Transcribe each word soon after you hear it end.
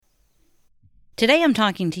Today I'm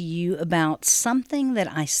talking to you about something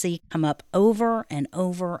that I see come up over and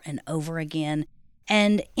over and over again.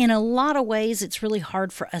 And in a lot of ways, it's really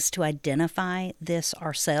hard for us to identify this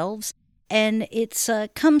ourselves. And it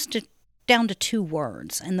comes down to two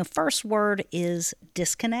words. And the first word is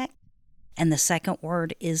disconnect. And the second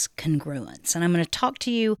word is congruence. And I'm going to talk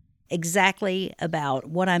to you exactly about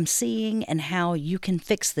what I'm seeing and how you can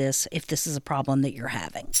fix this if this is a problem that you're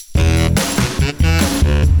having.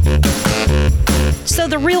 So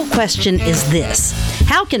the real question is this: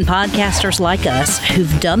 how can podcasters like us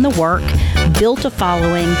who've done the work, built a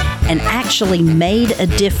following, and actually made a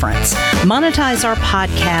difference monetize our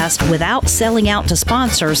podcast without selling out to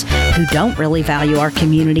sponsors who don't really value our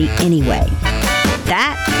community anyway?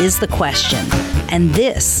 That is the question, and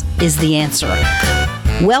this is the answer.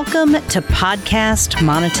 Welcome to Podcast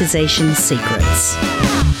Monetization Secrets.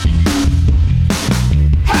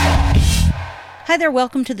 Hi there,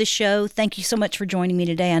 welcome to the show. Thank you so much for joining me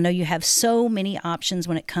today. I know you have so many options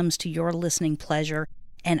when it comes to your listening pleasure,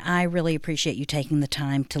 and I really appreciate you taking the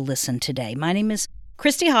time to listen today. My name is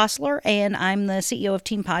Christy Hostler, and I'm the CEO of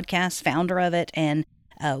Team Podcast, founder of it, and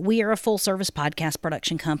we are a full-service podcast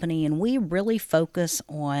production company, and we really focus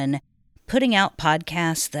on putting out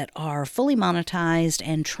podcasts that are fully monetized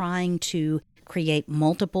and trying to create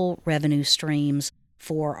multiple revenue streams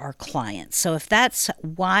for our clients. So if that's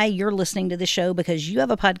why you're listening to the show, because you have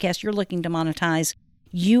a podcast you're looking to monetize,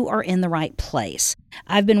 you are in the right place.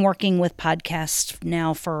 I've been working with podcasts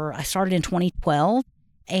now I started in 2012,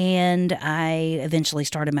 and I eventually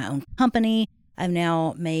started my own company. I've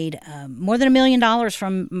now made more than $1 million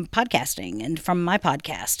from podcasting and from my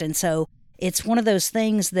podcast. And so it's one of those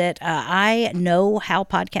things that I know how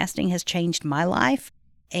podcasting has changed my life,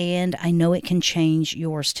 and I know it can change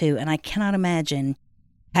yours too. And I cannot imagine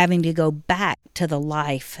having to go back to the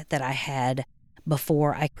life that I had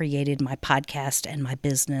before I created my podcast and my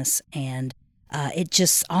business. And it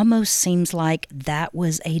just almost seems like that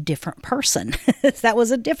was a different person. That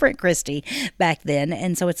was a different Christy back then.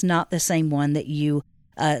 And so it's not the same one that you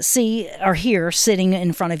see or hear sitting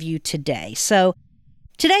in front of you today. So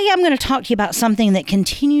today I'm going to talk to you about something that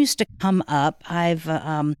continues to come up. I've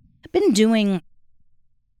been doing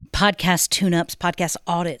podcast tune-ups, podcast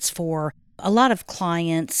audits for a lot of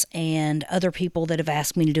clients and other people that have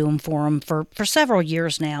asked me to do them for several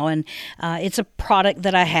years now. And it's a product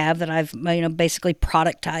that I have that I've basically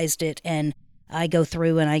productized it, and I go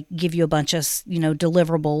through and I give you a bunch of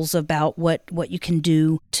deliverables about what you can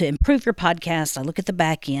do to improve your podcast. I look at the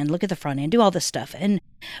back end, look at the front end, do all this stuff. And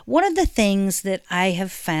one of the things that I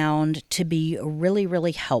have found to be really,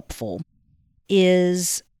 really helpful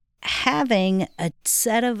is having a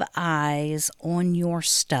set of eyes on your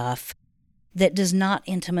stuff that does not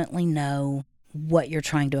intimately know what you're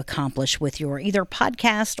trying to accomplish with your either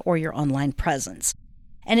podcast or your online presence.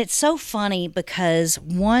 And it's so funny because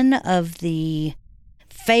one of the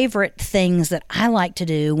favorite things that I like to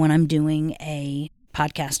do when I'm doing a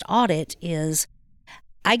podcast audit is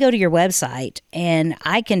I go to your website, and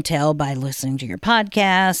I can tell by listening to your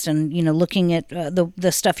podcast and, looking at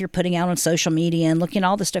the stuff you're putting out on social media and looking at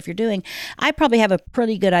all the stuff you're doing, I probably have a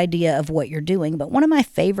pretty good idea of what you're doing. But one of my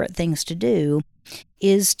favorite things to do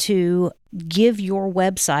is to give your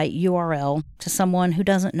website URL to someone who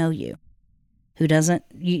doesn't know you,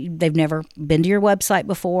 they've never been to your website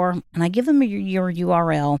before. And I give them your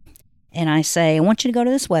URL, and I say, I want you to go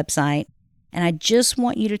to this website, and I just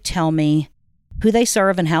want you to tell me who they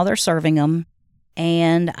serve and how they're serving them,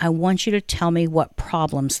 and I want you to tell me what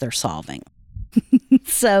problems they're solving.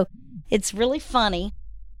 So it's really funny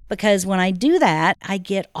because when I do that, I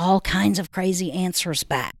get all kinds of crazy answers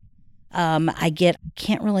back. I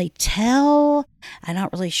can't really tell. I'm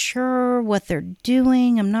not really sure what they're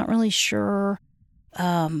doing. I'm not really sure.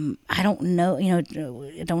 I don't know,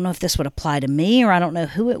 I don't know if this would apply to me, or I don't know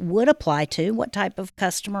who it would apply to, what type of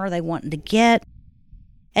customer are they wanting to get.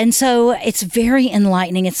 And so it's very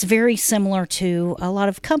enlightening. It's very similar to a lot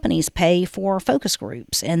of companies pay for focus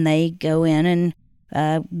groups, and they go in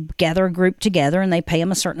and gather a group together, and they pay them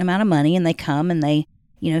a certain amount of money, and they come and they,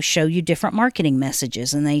 show you different marketing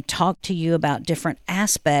messages, and they talk to you about different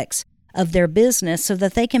aspects of their business so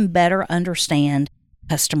that they can better understand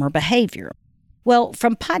customer behavior. Well,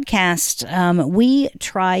 from podcast, we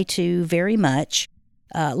try to very much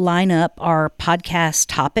line up our podcast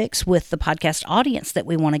topics with the podcast audience that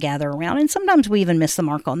we want to gather around. And sometimes we even miss the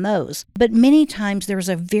mark on those. But many times there's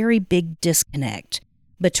a very big disconnect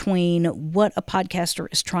between what a podcaster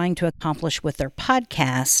is trying to accomplish with their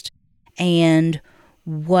podcast and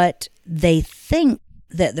what they think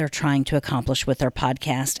that they're trying to accomplish with their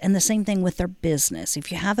podcast. And the same thing with their business.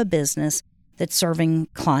 If you have a business that's serving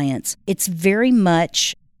clients, it's very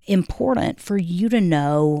much important for you to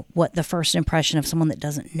know what the first impression of someone that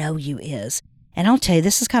doesn't know you is. And I'll tell you,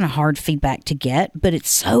 this is kind of hard feedback to get, but it's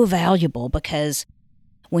so valuable because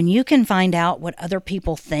when you can find out what other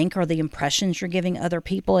people think or the impressions you're giving other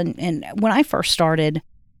people. And when I first started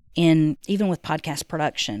even with podcast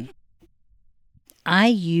production, I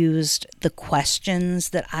used the questions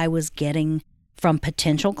that I was getting from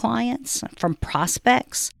potential clients, from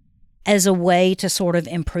prospects, as a way to sort of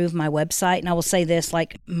improve my website. And I will say this,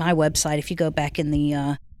 like my website, if you go back in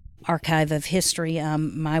the archive of history,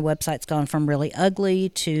 my website's gone from really ugly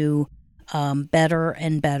to better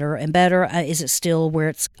and better and better. Is it still where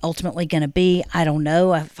it's ultimately going to be? I don't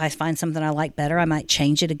know. If I find something I like better, I might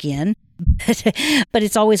change it again. But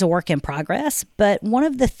it's always a work in progress. But one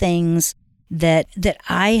of the things that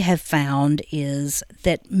I have found is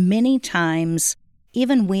that many times,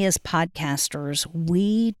 even we as podcasters,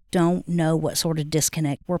 we don't know what sort of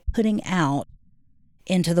disconnect we're putting out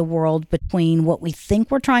into the world between what we think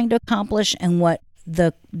we're trying to accomplish and what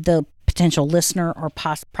the potential listener or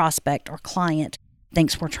prospect or client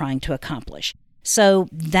thinks we're trying to accomplish. So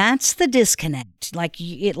that's the disconnect. Like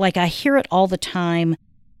I hear it all the time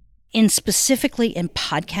specifically in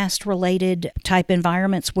podcast related type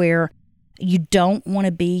environments where you don't want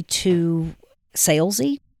to be too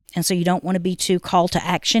salesy. And so you don't want to be too call to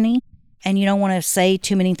action-y, and you don't want to say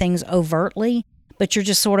too many things overtly, but you're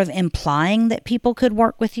just sort of implying that people could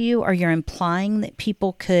work with you, or you're implying that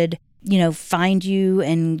people could, find you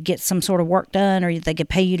and get some sort of work done, or they could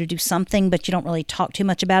pay you to do something, but you don't really talk too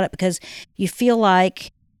much about it because you feel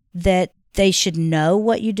like that they should know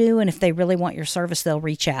what you do, and if they really want your service, they'll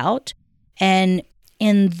reach out. And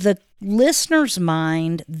in the listener's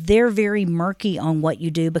mind, they're very murky on what you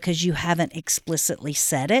do because you haven't explicitly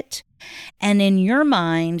said it. And in your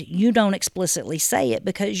mind, you don't explicitly say it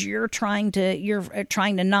because you're trying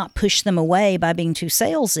to not push them away by being too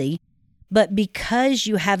salesy. But because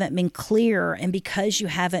you haven't been clear and because you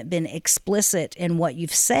haven't been explicit in what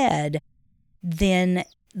you've said, then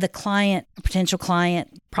the client, potential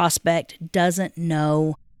client, prospect doesn't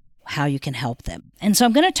know how you can help them. And so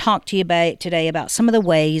I'm going to talk to you today about some of the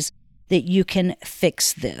ways that you can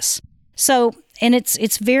fix this. So, and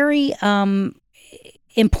it's very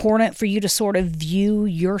important for you to sort of view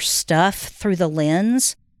your stuff through the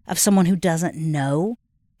lens of someone who doesn't know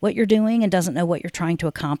what you're doing and doesn't know what you're trying to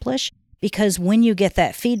accomplish. Because when you get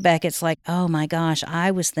that feedback, it's like, oh my gosh,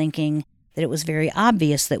 I was thinking that it was very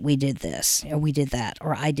obvious that we did this, or we did that,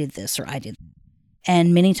 or I did this, or I did that.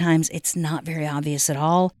 And many times it's not very obvious at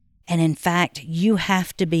all. And in fact, you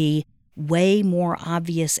have to be way more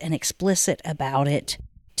obvious and explicit about it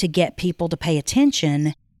to get people to pay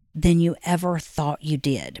attention than you ever thought you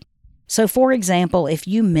did. So for example, if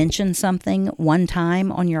you mention something one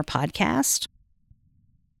time on your podcast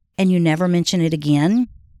and you never mention it again,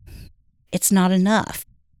 it's not enough.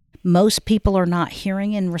 Most people are not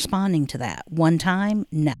hearing and responding to that. One time,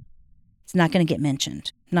 no. It's not going to get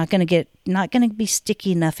mentioned. Not going to be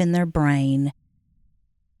sticky enough in their brain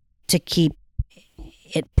to keep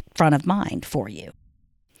it front of mind for you.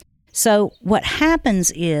 So what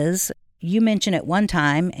happens is you mention it one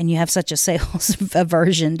time and you have such a sales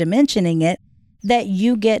aversion to mentioning it that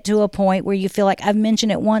you get to a point where you feel like, I've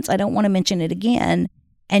mentioned it once, I don't want to mention it again.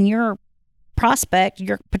 And your prospect,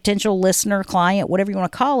 your potential listener, client, whatever you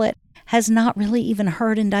want to call it, has not really even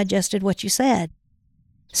heard and digested what you said.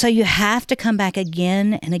 So you have to come back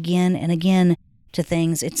again and again and again to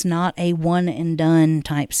things. It's not a one and done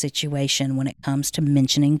type situation when it comes to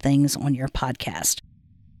mentioning things on your podcast.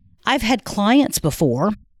 I've had clients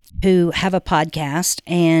before who have a podcast,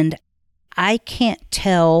 and I can't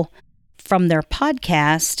tell from their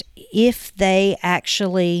podcast if they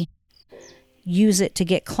actually use it to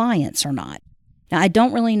get clients or not. Now, I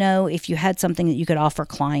don't really know if you had something that you could offer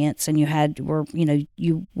clients and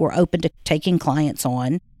you were open to taking clients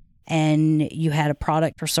on, and you had a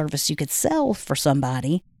product or service you could sell to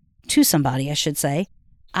somebody, I should say.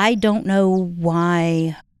 I don't know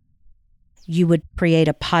why you would create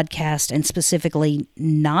a podcast and specifically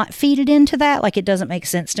not feed it into that. Like, it doesn't make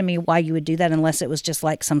sense to me why you would do that unless it was just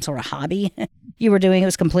like some sort of hobby you were doing. It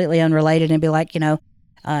was completely unrelated, and be like,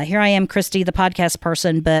 here I am, Christy, the podcast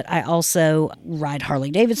person, but I also ride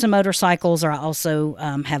Harley Davidson motorcycles, or I also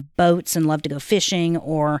have boats and love to go fishing,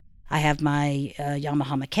 or I have my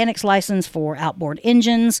Yamaha mechanics license for outboard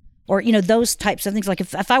engines, or, those types of things. Like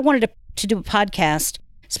if I wanted to do a podcast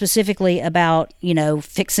specifically about,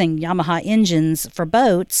 fixing Yamaha engines for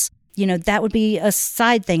boats, that would be a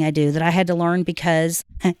side thing I do that I had to learn because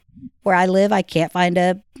where I live, I can't find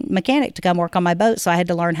a mechanic to come work on my boat. So I had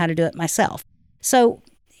to learn how to do it myself. So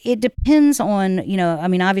it depends on,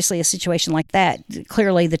 obviously a situation like that,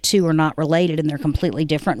 clearly the two are not related and they're completely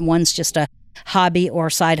different. One's just a hobby or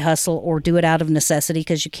side hustle or do it out of necessity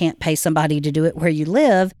because you can't pay somebody to do it where you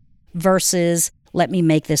live, versus let me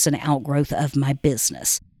make this an outgrowth of my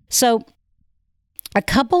business. So a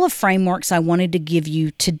couple of frameworks I wanted to give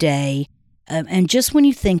you today. And just when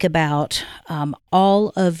you think about all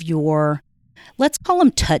of your, let's call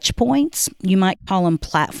them touch points, you might call them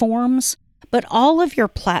platforms, but all of your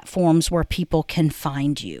platforms where people can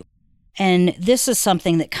find you. And this is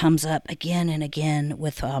something that comes up again and again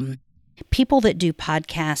with people that do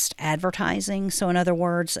podcast advertising. So in other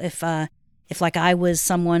words, if like I was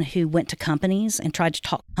someone who went to companies and tried to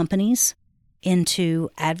talk companies into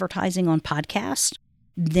advertising on podcast,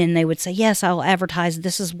 then they would say, yes, I'll advertise.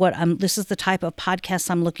 This is the type of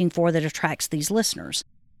podcast I'm looking for that attracts these listeners.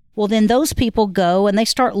 Well, then those people go and they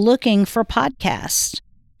start looking for podcasts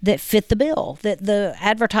that fit the bill, that the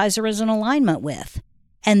advertiser is in alignment with.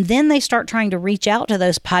 And then they start trying to reach out to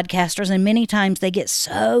those podcasters. And many times they get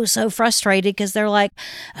so frustrated because they're like,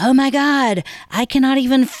 oh my God, I cannot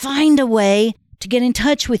even find a way to get in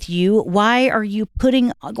touch with you. Why are you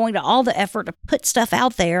going to all the effort to put stuff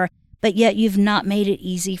out there, but yet you've not made it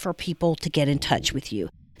easy for people to get in touch with you?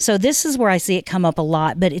 So this is where I see it come up a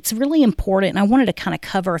lot, but it's really important. And I wanted to kind of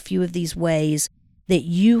cover a few of these ways that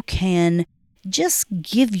you can just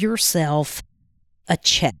give yourself a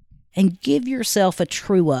check and give yourself a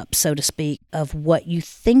true up, so to speak, of what you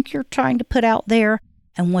think you're trying to put out there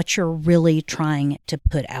and what you're really trying to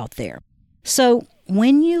put out there. So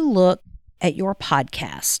when you look at your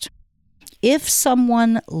podcast, if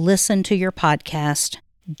someone listened to your podcast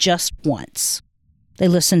just once, they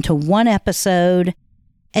listened to one episode,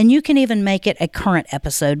 and you can even make it a current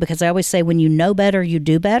episode, because I always say when you know better, you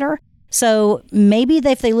do better. So maybe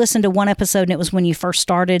if they listened to one episode and it was when you first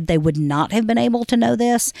started, they would not have been able to know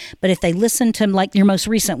this. But if they listened to like your most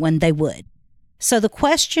recent one, they would. So the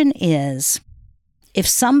question is, if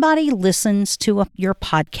somebody listens to your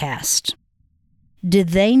podcast, did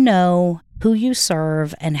they know who you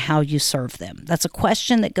serve and how you serve them? That's a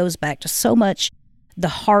question that goes back to so much the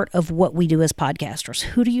heart of what we do as podcasters.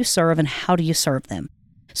 Who do you serve and how do you serve them?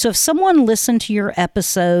 So if someone listened to your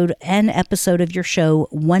episode, an episode of your show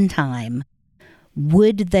one time,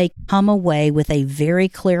 would they come away with a very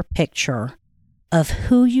clear picture of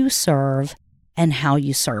who you serve and how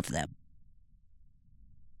you serve them?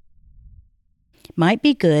 Might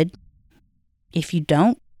be good, if you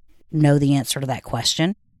don't know the answer to that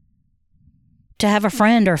question, to have a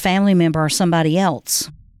friend or a family member or somebody else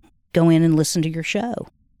go in and listen to your show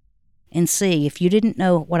and see, if you didn't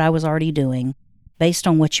know what I was already doing, based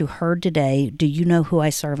on what you heard today, do you know who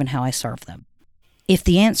I serve and how I serve them? If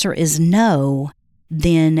the answer is no,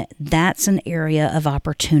 then that's an area of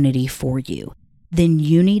opportunity for you. Then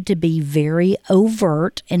you need to be very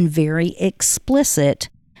overt and very explicit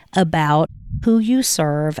about who you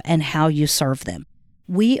serve and how you serve them.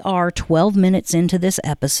 We are 12 minutes into this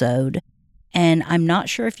episode, and I'm not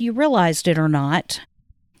sure if you realized it or not,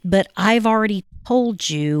 but I've already told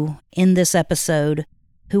you in this episode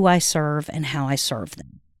who I serve and how I serve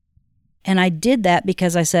them. And I did that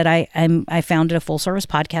because I said I founded a full-service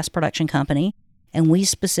podcast production company, and we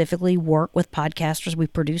specifically work with podcasters. We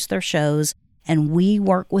produce their shows, and we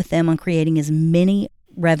work with them on creating as many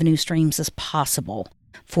revenue streams as possible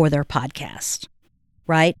for their podcast,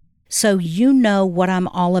 right? So you know what I'm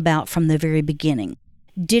all about from the very beginning.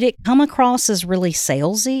 Did it come across as really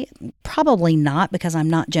salesy? Probably not, because I'm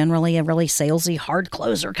not generally a really salesy, hard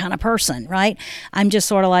closer kind of person, right? I'm just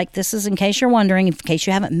sort of like, this is, in case you're wondering, in case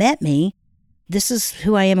you haven't met me, this is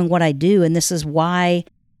who I am and what I do. And this is why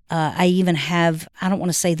I even have, I don't want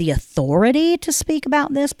to say the authority to speak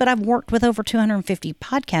about this, but I've worked with over 250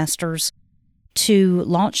 podcasters to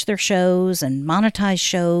launch their shows and monetize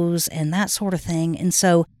shows and that sort of thing. And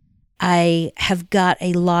so I have got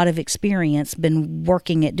a lot of experience, been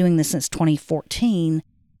working at doing this since 2014,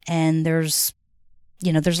 and there's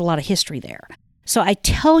a lot of history there. So I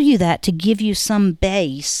tell you that to give you some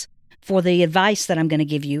base for the advice that I'm going to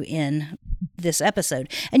give you in this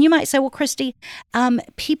episode. And you might say, well, Christy,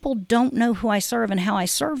 people don't know who I serve and how I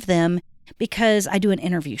serve them because I do an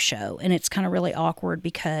interview show, and it's kind of really awkward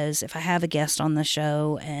because if I have a guest on the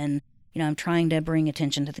show and I'm trying to bring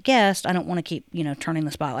attention to the guest, I don't want to keep, turning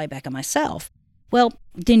the spotlight back on myself. Well,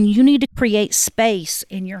 then you need to create space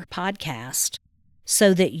in your podcast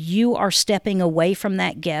so that you are stepping away from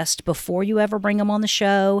that guest before you ever bring them on the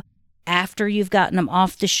show, after you've gotten them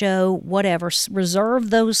off the show, whatever.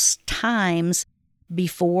 Reserve those times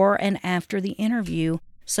before and after the interview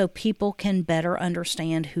so people can better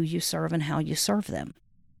understand who you serve and how you serve them.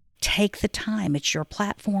 take the time. It's your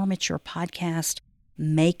platform. It's your podcast.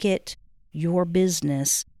 Make it your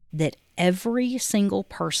business that every single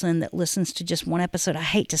person that listens to just one episode, I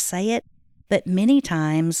hate to say it, but many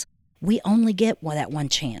times we only get that one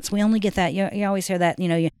chance. We only get that. You always hear that,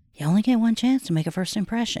 you only get one chance to make a first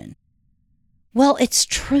impression. Well, it's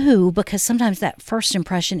true, because sometimes that first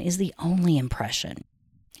impression is the only impression.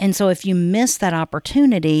 And so if you miss that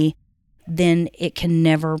opportunity, then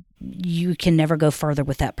you can never go further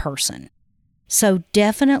with that person. So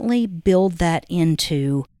definitely build that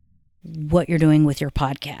into what you're doing with your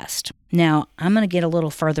podcast. Now, I'm going to get a little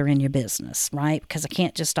further in your business, right? Because I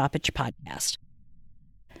can't just stop at your podcast.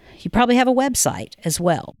 You probably have a website as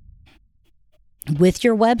well. With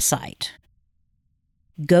your website,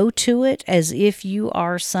 go to it as if you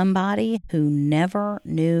are somebody who never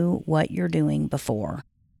knew what you're doing before.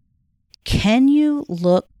 Can you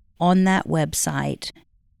look on that website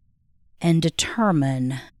and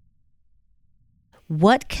determine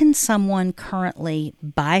what can someone currently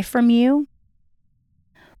buy from you?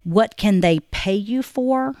 What can they pay you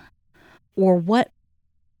for? Or what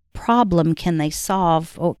problem can they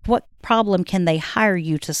solve? Or what problem can they hire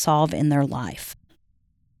you to solve in their life?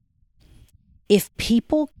 If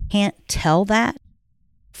people can't tell that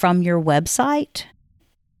from your website,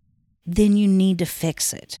 then you need to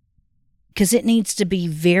fix it. Because it needs to be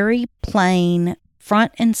very plain,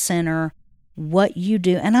 front and center, what you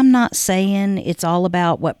do. And I'm not saying it's all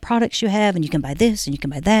about what products you have and you can buy this and you can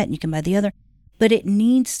buy that and you can buy the other. But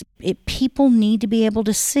people need to be able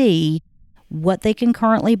to see what they can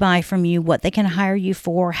currently buy from you, what they can hire you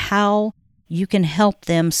for, how you can help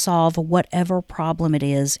them solve whatever problem it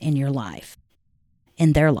is in your life.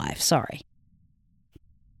 In their life, sorry.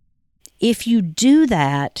 If you do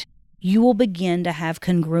that, you will begin to have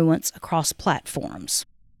congruence across platforms.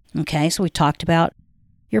 Okay, so we talked about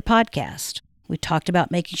your podcast. We talked about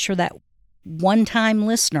making sure that one-time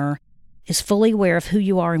listener is fully aware of who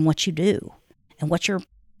you are and what you do and what your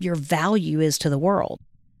value is to the world,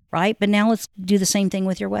 right? But now let's do the same thing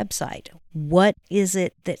with your website. What is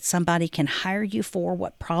it that somebody can hire you for?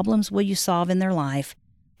 What problems will you solve in their life?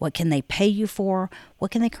 What can they pay you for? What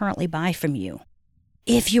can they currently buy from you?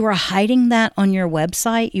 If you are hiding that on your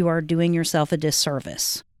website, you are doing yourself a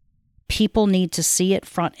disservice. People need to see it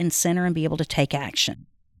front and center and be able to take action.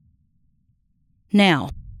 Now,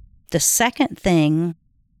 the second thing I'm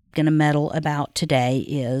going to meddle about today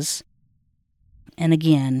is, and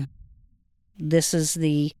again, this is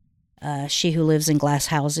the she who lives in glass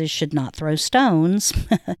houses should not throw stones,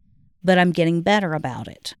 but I'm getting better about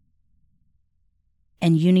it.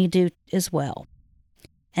 And you need to as well.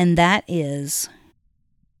 And that is,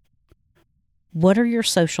 what are your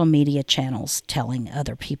social media channels telling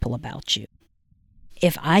other people about you?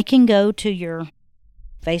 If I can go to your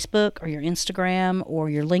Facebook or your Instagram or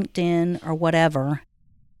your LinkedIn or whatever,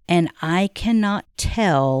 and I cannot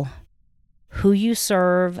tell who you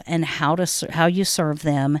serve and how you serve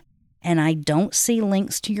them, and I don't see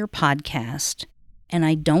links to your podcast, and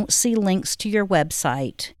I don't see links to your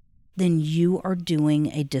website, then you are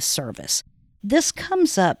doing a disservice. This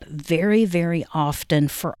comes up very, very often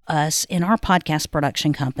for us in our podcast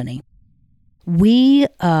production company. We,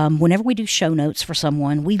 whenever we do show notes for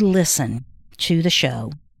someone, we listen to the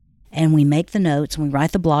show and we make the notes and we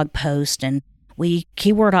write the blog post and we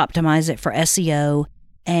keyword optimize it for SEO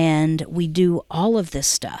and we do all of this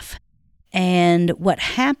stuff. And what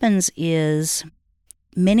happens is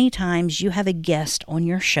many times you have a guest on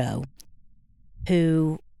your show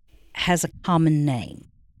who has a common name.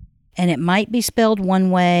 And it might be spelled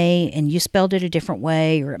one way and you spelled it a different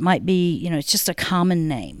way, or it might be, it's just a common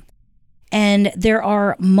name. And there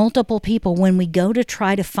are multiple people when we go to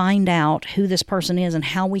try to find out who this person is and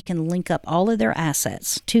how we can link up all of their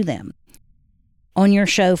assets to them. On your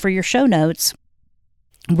show, for your show notes,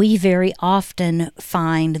 we very often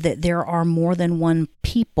find that there are more than one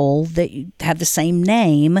people that have the same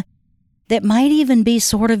name that might even be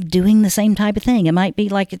sort of doing the same type of thing. It might be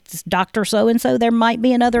like it's Dr. So-and-so. There might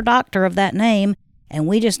be another doctor of that name, and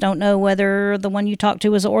we just don't know whether the one you talk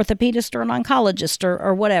to is an orthopedist or an oncologist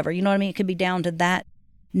or whatever. You know what I mean? It could be down to that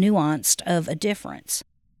nuanced of a difference.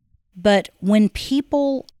 But when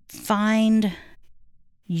people find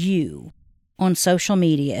you on social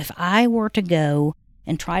media, if I were to go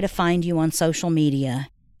and try to find you on social media,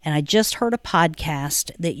 and I just heard a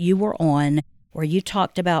podcast that you were on where you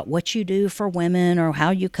talked about what you do for women or how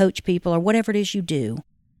you coach people or whatever it is you do.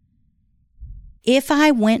 If I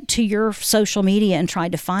went to your social media and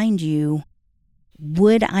tried to find you,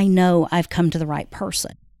 would I know I've come to the right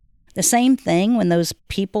person? The same thing when those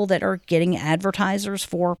people that are getting advertisers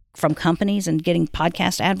from companies and getting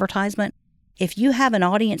podcast advertisement, If you have an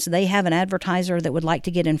audience, they have an advertiser that would like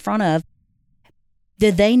to get in front of,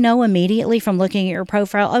 did they know immediately from looking at your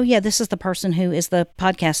profile, oh yeah, this is the person who is the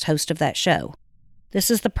podcast host of that show. This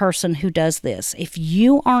is the person who does this. If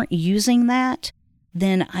you aren't using that,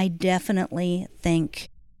 then I definitely think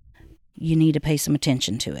you need to pay some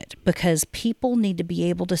attention to it, because people need to be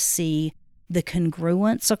able to see the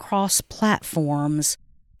congruence across platforms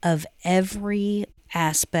of every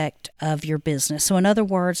aspect of your business. So in other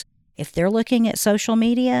words, if they're looking at social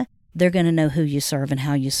media, they're going to know who you serve and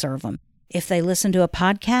how you serve them. If they listen to a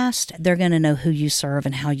podcast, they're going to know who you serve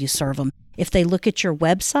and how you serve them. If they look at your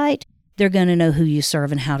website, they're going to know who you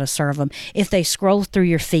serve and how to serve them. If they scroll through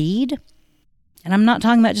your feed, and I'm not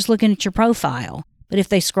talking about just looking at your profile, but if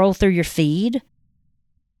they scroll through your feed,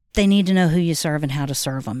 they need to know who you serve and how to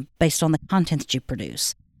serve them based on the content that you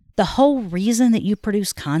produce. The whole reason that you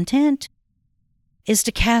produce content is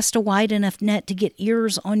to cast a wide enough net to get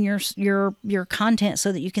ears on your content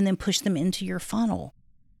so that you can then push them into your funnel.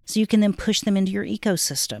 So you can then push them into your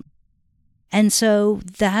ecosystem. And so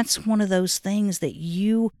that's one of those things that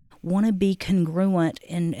you want to be congruent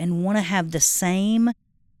and want to have the same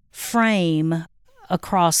frame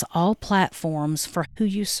across all platforms for who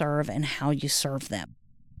you serve and how you serve them.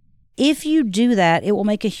 If you do that, it will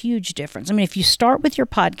make a huge difference. I mean, if you start with your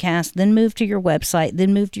podcast, then move to your website,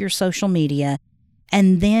 then move to your social media,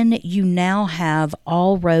 and then you now have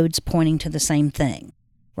all roads pointing to the same thing,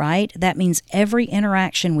 right? That means every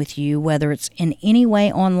interaction with you, whether it's in any way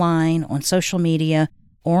online, on social media,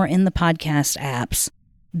 or in the podcast apps,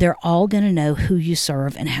 they're all going to know who you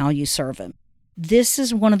serve and how you serve them. This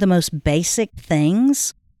is one of the most basic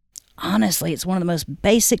things. Honestly, it's one of the most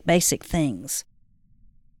basic things.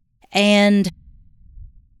 And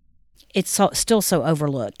it's still so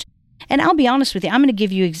overlooked. And I'll be honest with you, I'm going to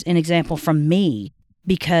give you an example from me,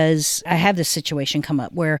 because I have this situation come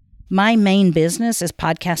up where my main business is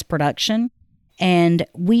podcast production, and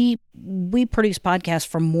we produce podcasts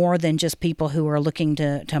for more than just people who are looking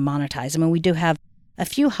to monetize. I mean, we do have a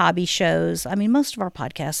few hobby shows. I mean, most of our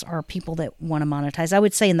podcasts are people that want to monetize. I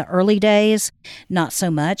would say in the early days, not so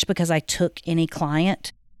much, because I took any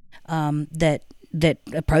client that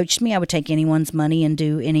approached me. I would take anyone's money and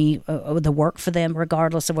do any the work for them,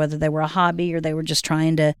 regardless of whether they were a hobby or they were just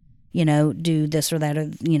trying to, do this or that, or,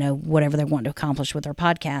 whatever they want to accomplish with their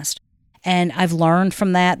podcast. And I've learned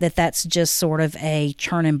from that that's just sort of a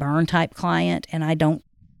churn and burn type client. And I don't,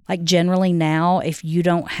 generally now, if you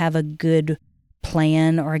don't have a good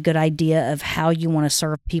plan or a good idea of how you want to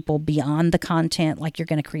serve people beyond the content, like you're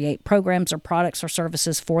going to create programs or products or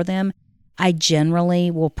services for them, I generally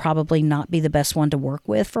will probably not be the best one to work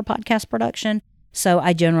with for podcast production. So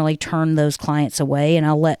I generally turn those clients away, and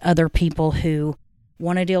I'll let other people who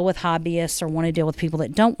want to deal with hobbyists or want to deal with people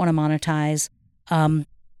that don't want to monetize, and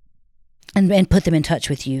put them in touch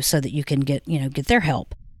with you so that you can get their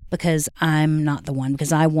help, because I'm not the one,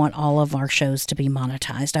 because I want all of our shows to be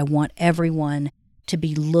monetized. I want everyone to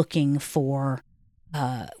be looking for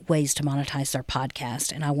ways to monetize their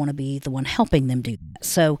podcast, and I want to be the one helping them do that.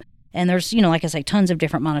 So, and there's, like I say, tons of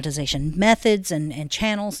different monetization methods and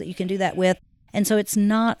channels that you can do that with. And so it's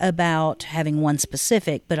not about having one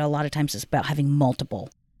specific, but a lot of times it's about having multiple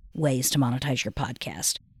ways to monetize your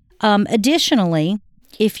podcast. Additionally,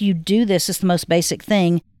 if you do this, it's the most basic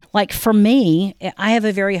thing. Like for me, I have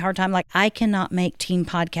a very hard time. I cannot make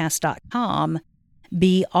teampodcast.com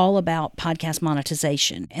be all about podcast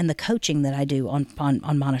monetization and the coaching that I do on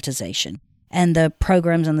monetization and the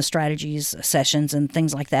programs and the strategies, sessions, and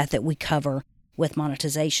things like that we cover with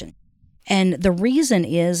monetization. And the reason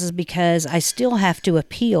is because I still have to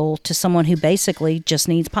appeal to someone who basically just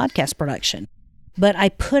needs podcast production. But I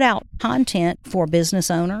put out content for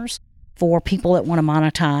business owners, for people that want to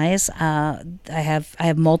monetize. I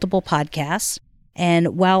have multiple podcasts,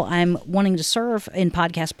 and while I'm wanting to serve in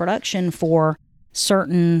podcast production for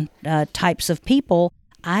certain types of people,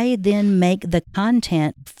 I then make the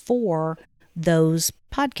content for those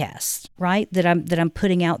podcasts, right? That I'm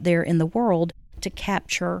putting out there in the world to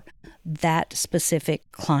capture that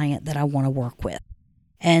specific client that I want to work with.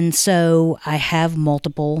 And so I have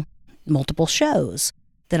multiple shows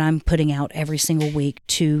that I'm putting out every single week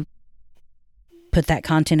to put that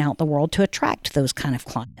content out in the world to attract those kind of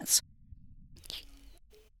clients.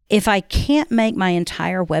 If I can't make my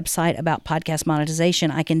entire website about podcast monetization,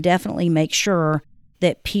 I can definitely make sure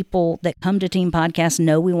that people that come to Team Podcast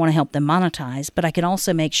know we want to help them monetize, but I can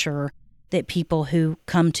also make sure that people who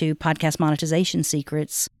come to Podcast Monetization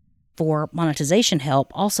Secrets for monetization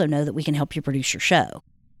help also know that we can help you produce your show.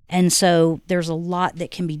 And so there's a lot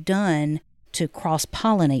that can be done to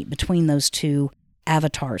cross-pollinate between those two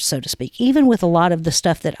avatars, so to speak. Even with a lot of the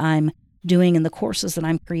stuff that I'm doing and the courses that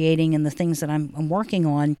I'm creating and the things that I'm working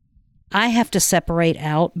on, I have to separate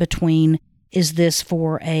out between, is this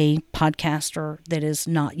for a podcaster that is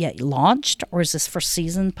not yet launched, or is this for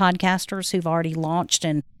seasoned podcasters who've already launched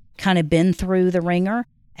and kind of been through the ringer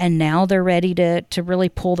and now they're ready to really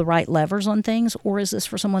pull the right levers on things, or is this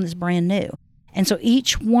for someone that's brand new? And so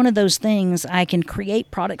each one of those things, I can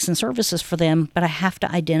create products and services for them, but I have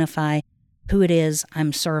to identify who it is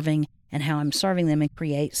I'm serving and how I'm serving them and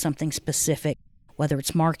create something specific, whether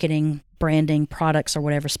it's marketing, branding, products, or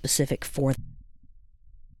whatever specific for them.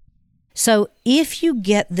 So if you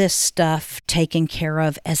get this stuff taken care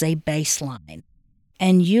of as a baseline,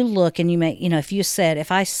 and you look and you may,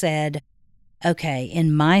 if I said, okay,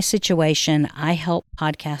 in my situation, I help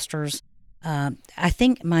podcasters. I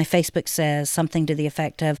think my Facebook says something to the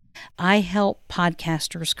effect of, I help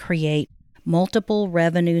podcasters create multiple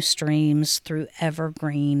revenue streams through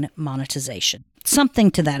evergreen monetization. Something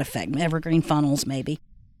to that effect, evergreen funnels maybe.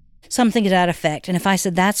 Something to that effect. And if I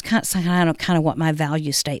said that's kind of what my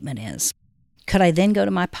value statement is, could I then go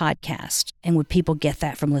to my podcast, and would people get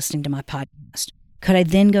that from listening to my podcast? Could I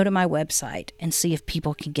then go to my website and see if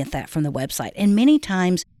people can get that from the website? And many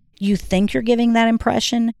times you think you're giving that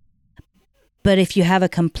impression, but if you have a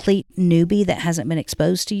complete newbie that hasn't been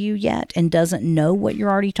exposed to you yet and doesn't know what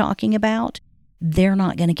you're already talking about, they're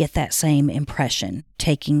not going to get that same impression,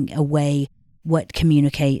 taking away what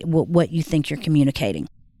you think you're communicating.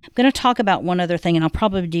 I'm going to talk about one other thing, and I'll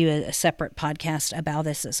probably do a separate podcast about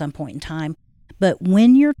this at some point in time. But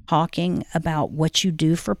when you're talking about what you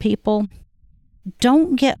do for people,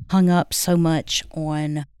 don't get hung up so much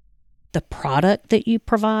on the product that you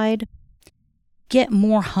provide. Get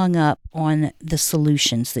more hung up on the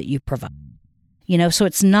solutions that you provide. So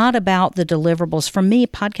it's not about the deliverables. For me,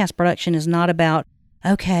 podcast production is not about,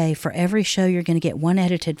 okay, for every show, you're going to get one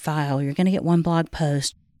edited file. You're going to get one blog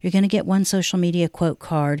post. You're going to get one social media quote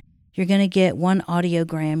card. You're going to get one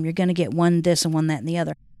audiogram. You're going to get one this and one that and the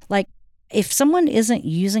other. Like, if someone isn't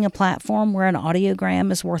using a platform where an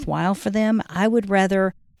audiogram is worthwhile for them, I would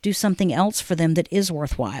rather do something else for them that is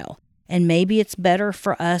worthwhile. And maybe it's better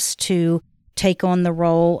for us to take on the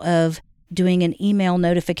role of doing an email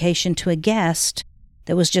notification to a guest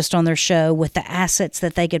that was just on their show with the assets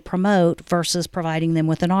that they could promote versus providing them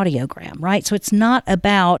with an audiogram, right? So it's not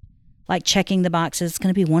about like checking the boxes. It's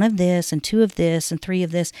going to be one of this and two of this and three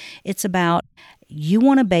of this. It's about, you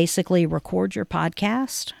want to basically record your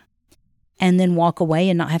podcast and then walk away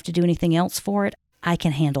and not have to do anything else for it. I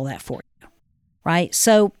can handle that for you, right?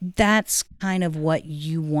 So that's kind of what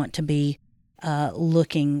you want to be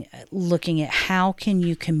looking at. How can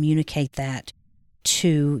you communicate that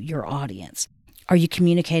to your audience? Are you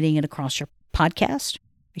communicating it across your podcast?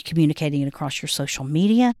 Are you communicating it across your social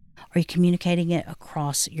media? Are you communicating it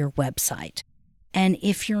across your website? And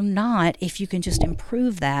if you're not, if you can just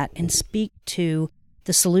improve that and speak to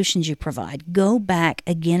the solutions you provide, go back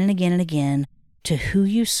again and again and again to who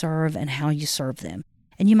you serve and how you serve them.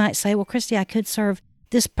 And you might say, well, Christy, I could serve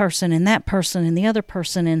this person and that person and the other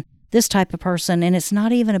person and this type of person. And it's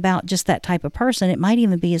not even about just that type of person. It might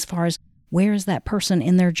even be as far as, where is that person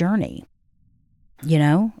in their journey?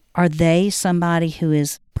 Are they somebody who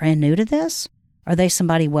is brand new to this? Are they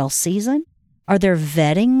somebody well seasoned? Are there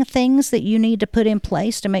vetting things that you need to put in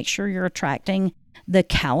place to make sure you're attracting the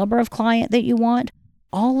caliber of client that you want?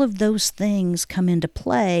 All of those things come into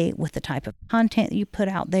play with the type of content that you put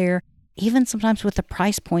out there, even sometimes with the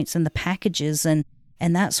price points and the packages and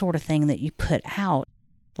that sort of thing that you put out.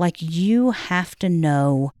 Like, you have to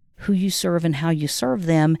know who you serve and how you serve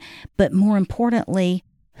them, but more importantly,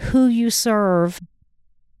 who you serve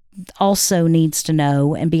also needs to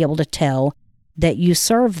know and be able to tell that you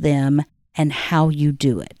serve them and how you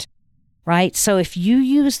do it, right? So if you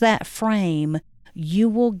use that frame, you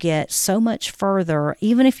will get so much further,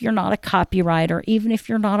 even if you're not a copywriter, even if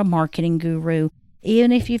you're not a marketing guru,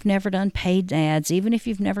 even if you've never done paid ads, even if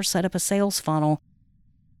you've never set up a sales funnel.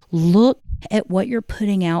 Look at what you're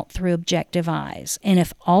putting out through objective eyes. And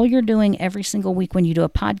if all you're doing every single week when you do a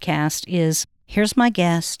podcast is, here's my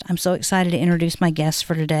guest, I'm so excited to introduce my guest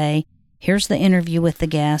for today, here's the interview with the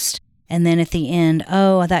guest, and then at the end,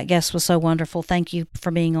 oh, that guest was so wonderful, thank you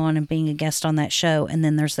for being on and being a guest on that show, and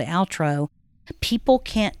then there's the outro, people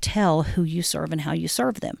can't tell who you serve and how you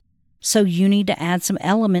serve them. So you need to add some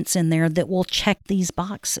elements in there that will check these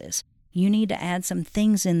boxes. You need to add some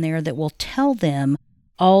things in there that will tell them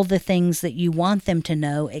all the things that you want them to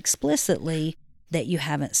know explicitly that you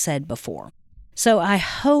haven't said before. So I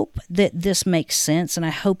hope that this makes sense, and I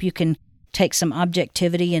hope you can take some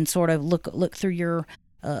objectivity and sort of look through your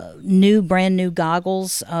brand new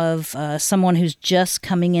goggles of someone who's just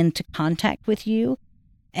coming into contact with you,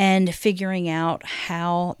 and figuring out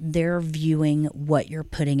how they're viewing what you're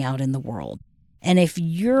putting out in the world. And if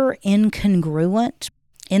you're incongruent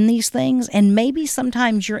in these things, and maybe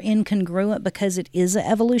sometimes you're incongruent because it is an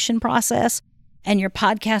evolution process and your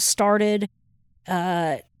podcast started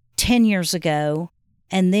 10 years ago,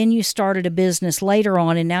 and then you started a business later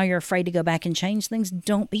on and now you're afraid to go back and change things,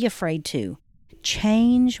 don't be afraid to.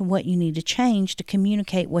 Change what you need to change to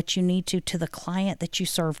communicate what you need to the client that you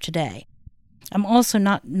serve today. I'm also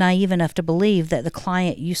not naive enough to believe that the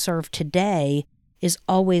client you serve today is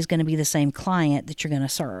always going to be the same client that you're going to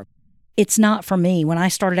serve. It's not for me. When I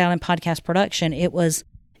started out in podcast production, it was,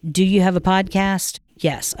 do you have a podcast?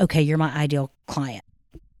 Yes. Okay, you're my ideal client.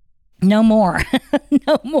 No more.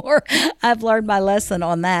 No more. I've learned my lesson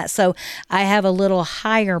on that. So I have a little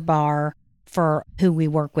higher bar for who we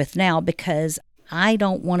work with now because I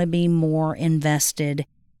don't want to be more invested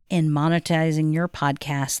in monetizing your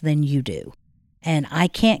podcast than you do. And I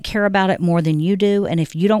can't care about it more than you do. And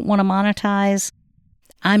if you don't want to monetize,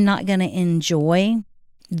 I'm not going to enjoy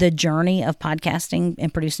the journey of podcasting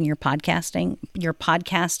and producing your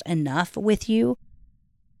podcast enough with you.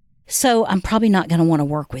 So I'm probably not going to want to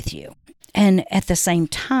work with you. And at the same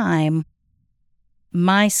time,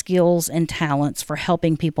 my skills and talents for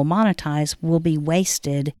helping people monetize will be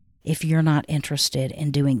wasted if you're not interested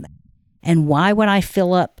in doing that. And why would I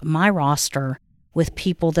fill up my roster with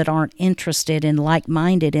people that aren't interested and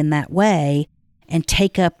like-minded in that way and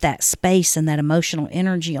take up that space and that emotional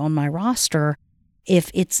energy on my roster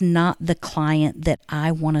if it's not the client that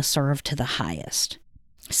I want to serve to the highest?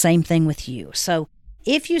 Same thing with you. So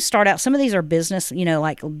if you start out, some of these are business,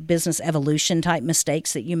 like business evolution type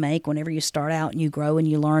mistakes that you make whenever you start out and you grow and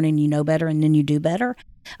you learn and you know better and then you do better.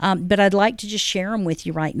 But I'd like to just share them with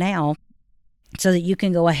you right now so that you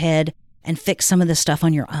can go ahead and fix some of this stuff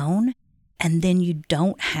on your own. And then you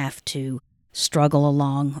don't have to struggle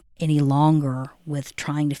along any longer with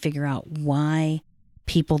trying to figure out why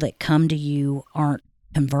people that come to you aren't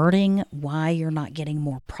converting, why you're not getting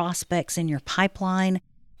more prospects in your pipeline,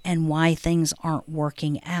 and why things aren't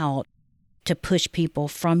working out to push people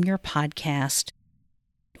from your podcast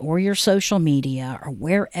or your social media or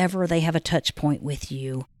wherever they have a touch point with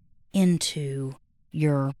you into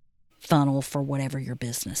your funnel for whatever your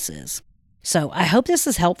business is. So I hope this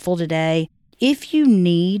is helpful today. If you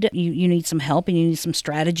need some help and you need some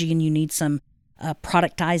strategy and you need some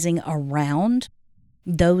productizing around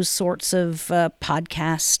those sorts of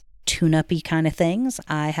podcast tune-up-y kind of things,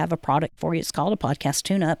 I have a product for you. It's called a podcast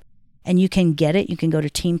tune-up, and you can get it. You can go to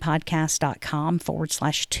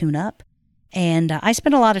teampodcast.com/tune-up. And I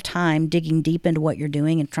spend a lot of time digging deep into what you're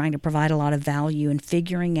doing and trying to provide a lot of value and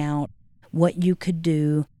figuring out what you could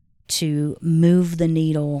do to move the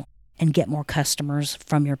needle and get more customers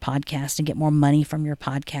from your podcast and get more money from your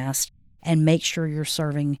podcast and make sure you're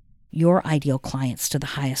serving your ideal clients to the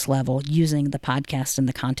highest level using the podcast and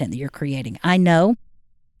the content that you're creating. I know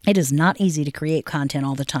it is not easy to create content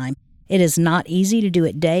all the time. It is not easy to do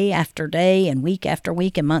it day after day and week after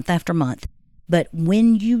week and month after month. But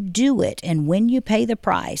when you do it and when you pay the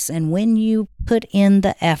price and when you put in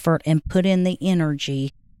the effort and put in the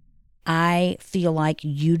energy, I feel like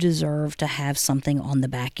you deserve to have something on the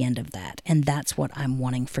back end of that. And that's what I'm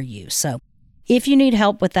wanting for you. So if you need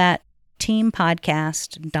help with that,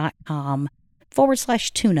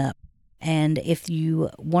 teampodcast.com/tune-up. And if you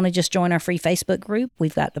want to just join our free Facebook group,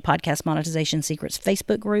 we've got the Podcast Monetization Secrets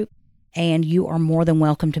Facebook group, and you are more than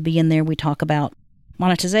welcome to be in there. We talk about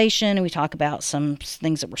monetization, and we talk about some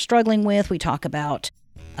things that we're struggling with. We talk about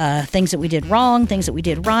things that we did wrong, things that we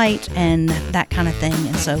did right, and that kind of thing.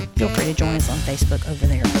 And so feel free to join us on Facebook over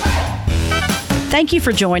there. Thank you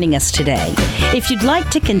for joining us today. If you'd like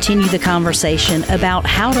to continue the conversation about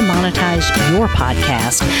how to monetize your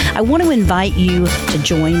podcast, I want to invite you to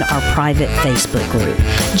join our private Facebook group.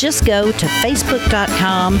 Just go to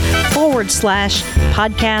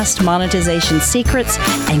facebook.com/podcast monetization secrets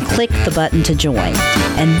and click the button to join.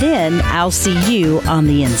 And then I'll see you on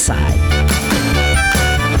the inside.